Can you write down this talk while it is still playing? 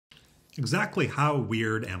Exactly how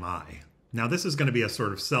weird am I? Now, this is going to be a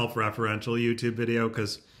sort of self-referential YouTube video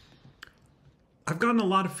because I've gotten a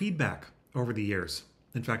lot of feedback over the years.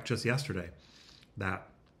 In fact, just yesterday, that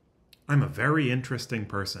I'm a very interesting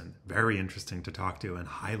person, very interesting to talk to, and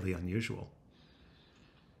highly unusual.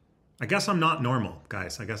 I guess I'm not normal,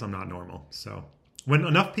 guys. I guess I'm not normal. So when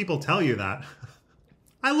enough people tell you that,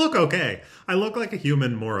 I look okay. I look like a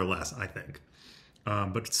human, more or less, I think.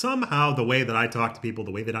 But somehow the way that I talk to people,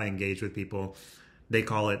 the way that I engage with people, they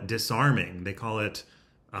call it disarming. They call it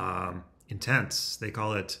intense. They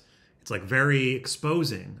call it, it's like very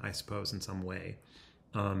exposing, I suppose, in some way.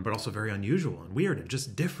 But also very unusual and weird and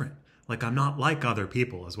just different. Like I'm not like other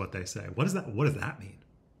people is what they say. What does that mean?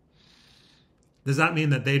 Does that mean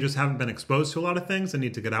that they just haven't been exposed to a lot of things and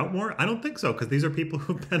need to get out more? I don't think so, because these are people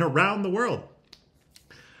who've been around the world,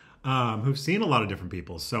 who've seen a lot of different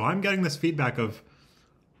people. So I'm getting this feedback of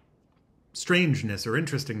strangeness or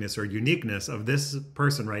interestingness or uniqueness of this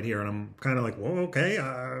person right here. And I'm kind of like, well, okay.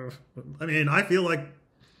 I mean, I feel like,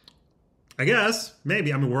 I guess,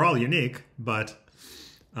 maybe, I mean, we're all unique, but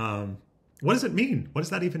what does it mean? What does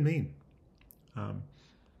that even mean?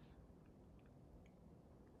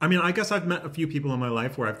 I mean, I guess I've met a few people in my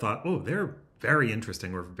life where I've thought, oh, they're very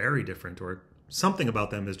interesting or very different, or something about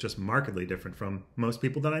them is just markedly different from most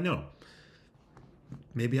people that I know.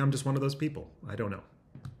 Maybe I'm just one of those people. I don't know.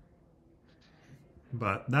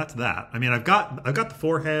 But that's that. I mean, I've got the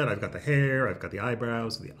forehead, I've got the hair, I've got the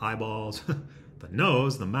eyebrows, the eyeballs, the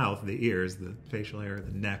nose, the mouth, the ears, the facial hair,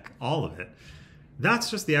 the neck, all of it. That's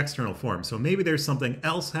just the external form. So maybe there's something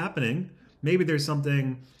else happening. Maybe there's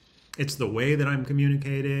something, it's the way that I'm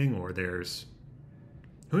communicating, or there's,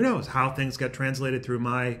 who knows, how things get translated through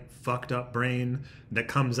my fucked up brain that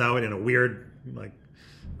comes out in a weird, like,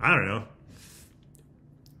 I don't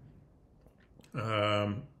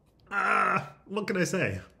know. What can I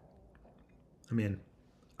say? I mean,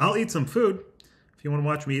 I'll eat some food. If you want to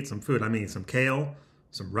watch me eat some food, I mean, some kale,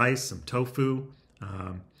 some rice, some tofu.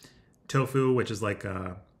 Tofu, which is like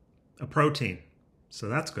a protein. So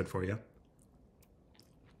that's good for you.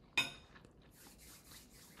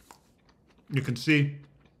 You can see,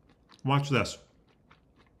 watch this.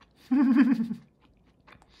 What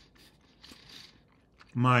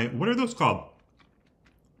are those called?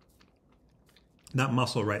 That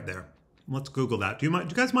muscle right there. Let's Google that. Do you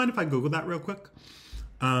guys mind if I Google that real quick?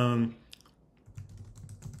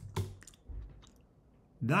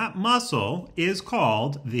 That muscle is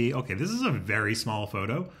called the, okay, this is a very small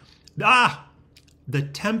photo. The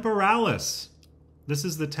temporalis. This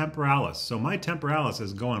is the temporalis. So my temporalis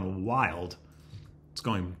is going wild. It's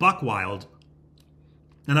going buck wild.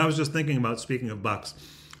 And I was just thinking about, speaking of bucks,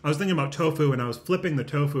 I was thinking about tofu, and I was flipping the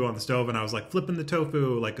tofu on the stove, and I was like flipping the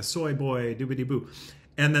tofu like a soy boy, doobity boo.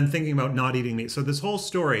 And then thinking about not eating meat. So this whole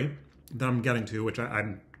story that I'm getting to, which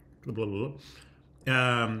I'm blah, blah, blah.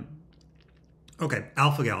 Okay,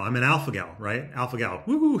 alpha gal. I'm an alpha gal, right? Alpha gal.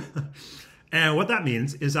 Woohoo! And what that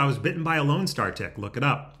means is I was bitten by a Lone Star tick. Look it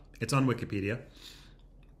up. It's on Wikipedia.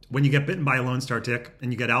 When you get bitten by a Lone Star tick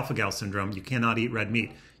and you get alpha gal syndrome, you cannot eat red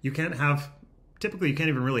meat. You can't have, typically you can't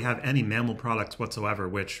even really have any mammal products whatsoever,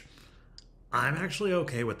 which I'm actually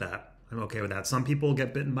okay with that. I'm okay with that. Some people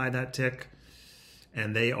get bitten by that tick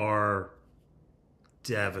and they are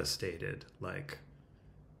devastated. Like,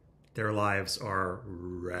 their lives are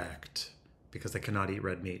wrecked because they cannot eat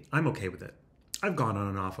red meat. I'm okay with it. I've gone on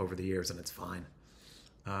and off over the years and it's fine.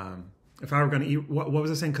 If I were going to eat, what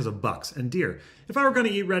was I saying? Because of bucks and deer. If I were going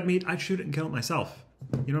to eat red meat, I'd shoot it and kill it myself.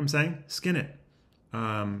 You know what I'm saying? Skin it.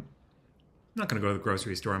 I'm not going to go to the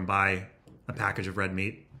grocery store and buy a package of red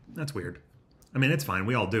meat. That's weird. I mean, it's fine.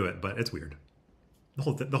 We all do it, but it's weird.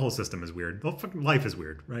 The whole system is weird. The whole fucking life is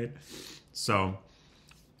weird, right? So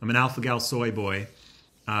I'm an alpha gal soy boy.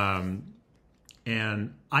 And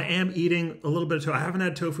I am eating a little bit of tofu. I haven't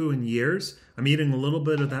had tofu in years. I'm eating a little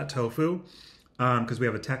bit of that tofu because we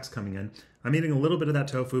have a text coming in. I'm eating a little bit of that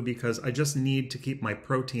tofu because I just need to keep my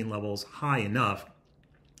protein levels high enough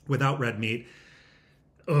without red meat.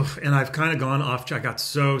 Ugh, and I've kind of gone off. I got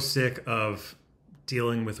so sick of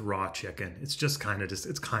dealing with raw chicken. It's just kind of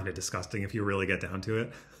it's kind of disgusting if you really get down to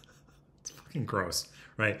it. It's fucking gross,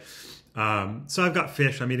 right? So I've got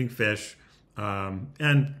fish. I'm eating fish.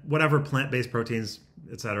 And whatever plant-based proteins,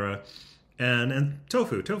 etc. And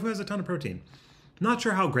tofu. Tofu has a ton of protein. Not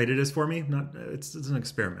sure how great it is for me. It's an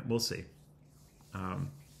experiment. We'll see.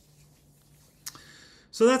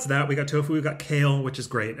 So that's that. We got tofu. We got kale, which is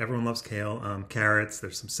great. Everyone loves kale. Carrots.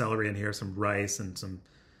 There's some celery in here, some rice, and some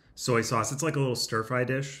soy sauce. It's like a little stir-fry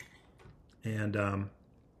dish. And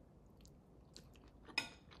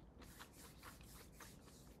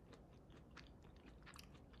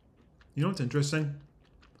You know what's interesting?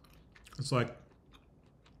 It's like,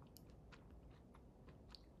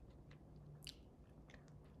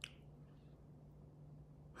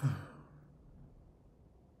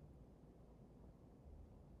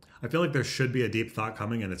 I feel like there should be a deep thought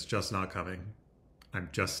coming and it's just not coming. I'm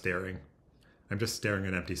just staring. I'm just staring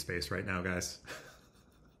at empty space right now, guys.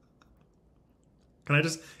 Can I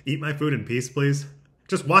just eat my food in peace, please?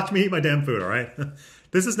 Just watch me eat my damn food, all right?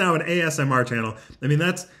 This is now an ASMR channel. I mean,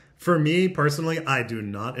 that's, for me personally, I do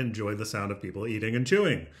not enjoy the sound of people eating and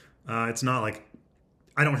chewing. It's not like,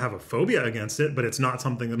 I don't have a phobia against it, but it's not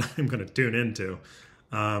something that I'm going to tune into.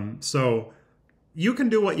 So you can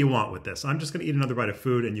do what you want with this. I'm just going to eat another bite of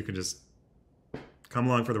food and you can just come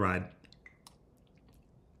along for the ride.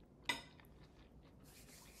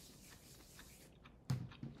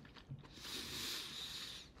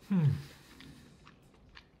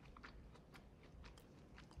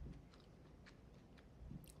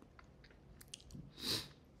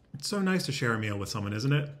 It's so nice to share a meal with someone,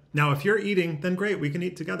 isn't it? Now, if you're eating, then great, we can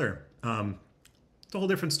eat together. It's a whole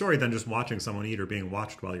different story than just watching someone eat or being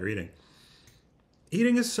watched while you're eating.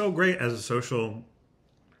 Eating is so great as a social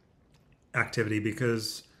activity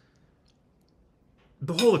because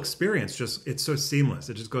the whole experience just, it's so seamless.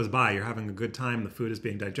 It just goes by. You're having a good time. The food is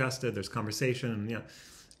being digested. There's conversation. And, yeah,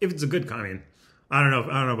 if it's a good, I mean, I don't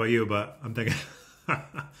know about you, but I'm thinking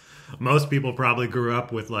most people probably grew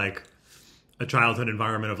up with like a childhood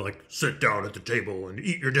environment of like, sit down at the table and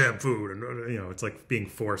eat your damn food. And, you know, it's like being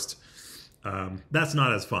forced. That's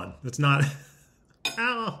not as fun. It's not,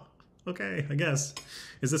 ow, okay, I guess.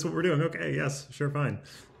 Is this what we're doing? Okay, yes, sure, fine.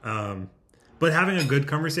 But having a good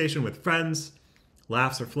conversation with friends,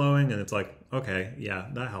 laughs are flowing, and it's like, okay, yeah,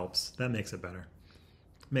 that helps. That makes it better.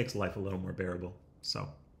 Makes life a little more bearable. So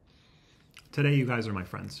today you guys are my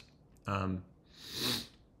friends. I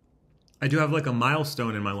do have like a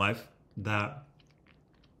milestone in my life that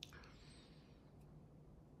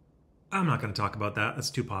I'm not going to talk about that. That's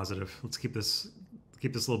too positive. Let's keep this a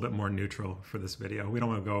little bit more neutral for this video. We don't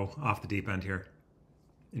want to go off the deep end here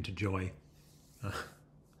into joy.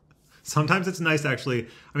 Sometimes it's nice, actually.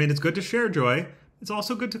 I mean, it's good to share joy. It's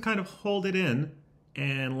also good to kind of hold it in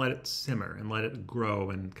and let it simmer and let it grow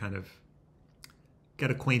and kind of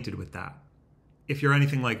get acquainted with that. If you're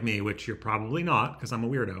anything like me, which you're probably not because I'm a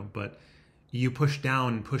weirdo, but you push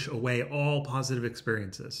down and push away all positive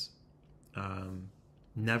experiences,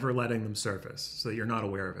 never letting them surface so that you're not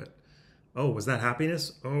aware of it. Oh, was that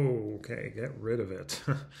happiness? Oh, okay, get rid of it.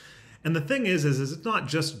 And the thing is it's not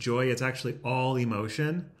just joy, it's actually all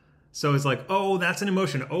emotion. So it's like, oh, that's an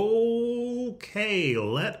emotion. Okay,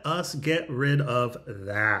 let us get rid of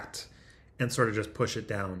that and sort of just push it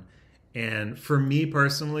down. And for me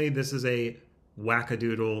personally, this is a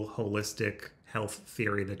wackadoodle holistic health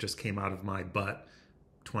theory that just came out of my butt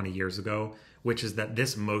 20 years ago, which is that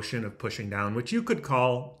this motion of pushing down, which you could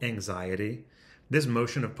call anxiety, this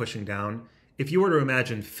motion of pushing down, if you were to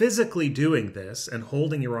imagine physically doing this and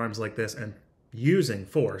holding your arms like this and using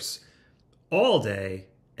force all day,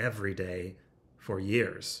 every day, for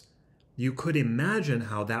years, you could imagine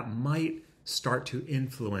how that might start to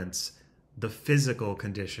influence the physical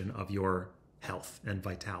condition of your health and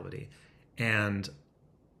vitality. And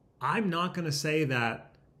I'm not going to say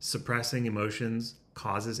that suppressing emotions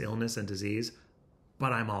causes illness and disease,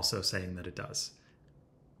 but I'm also saying that it does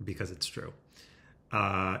because it's true.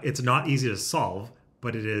 It's not easy to solve,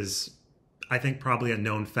 but it is, I think, probably a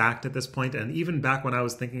known fact at this point. And even back when I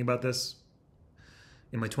was thinking about this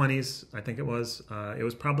in my 20s, I think it was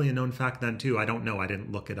probably a known fact then too. I don't know. I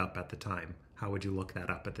didn't look it up at the time. How would you look that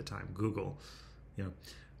up at the time? Google, you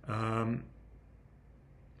know.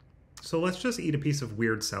 So let's just eat a piece of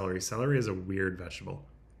weird celery. Celery is a weird vegetable,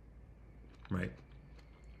 right?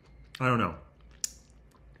 I don't know.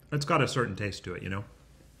 It's got a certain taste to it, you know?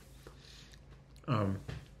 I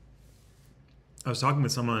was talking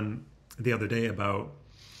with someone the other day about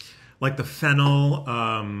like the fennel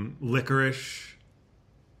licorice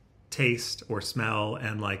taste or smell,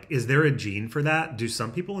 and like, is there a gene for that? Do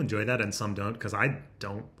some people enjoy that and some don't? Because I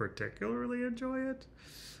don't particularly enjoy it.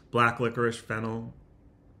 Black licorice, fennel,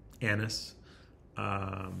 anise.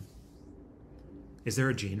 Is there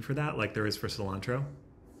a gene for that like there is for cilantro?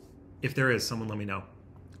 If there is, someone let me know.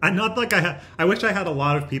 I'm not like I wish I had a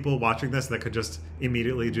lot of people watching this that could just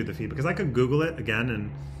immediately do the feed, because I could Google it again,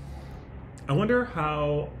 and I wonder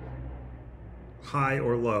how high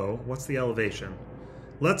or low, what's the elevation?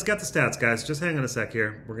 Let's get the stats, guys. Just hang on a sec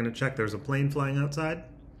here. We're going to check. There's a plane flying outside.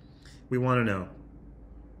 We want to know.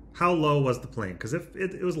 How low was the plane? Because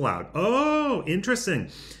it was loud. Oh, interesting.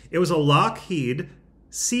 It was a Lockheed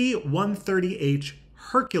C-130H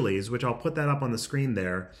Hercules, which I'll put that up on the screen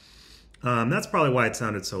there. That's probably why it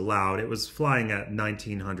sounded so loud. It was flying at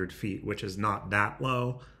 1,900 feet, which is not that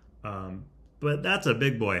low. But that's a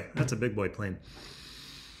big boy. That's a big boy plane.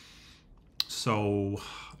 So,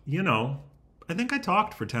 you know, I think I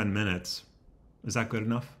talked for 10 minutes. Is that good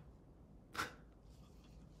enough?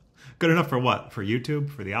 Good enough for what? For YouTube?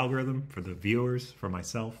 For the algorithm? For the viewers? For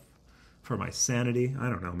myself? For my sanity? I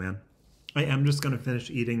don't know, man. I am just going to finish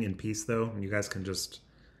eating in peace, though. And you guys can just...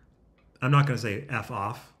 I'm not going to say F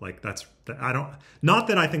off. Like, that's... I don't... Not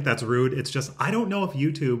that I think that's rude. It's just, I don't know if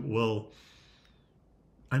YouTube will...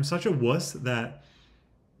 I'm such a wuss that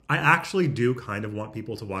I actually do kind of want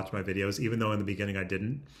people to watch my videos, even though in the beginning I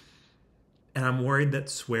didn't. And I'm worried that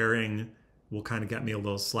swearing will kind of get me a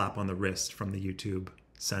little slap on the wrist from the YouTube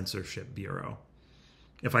Censorship Bureau.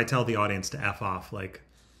 If I tell the audience to F off, like,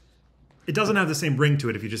 it doesn't have the same ring to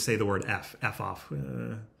it if you just say the word F off.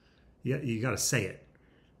 Yeah, you got to say it.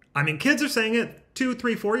 I mean, kids are saying it. 2,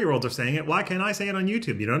 3, 4-year-olds are saying it. Why can't I say it on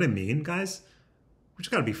YouTube? You know what I mean, guys? We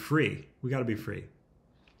just got to be free. We got to be free.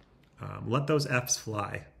 Let those Fs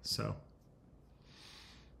fly. So,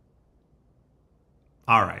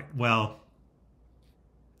 all right. Well,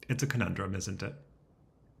 it's a conundrum, isn't it?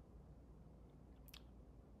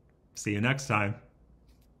 See you next time.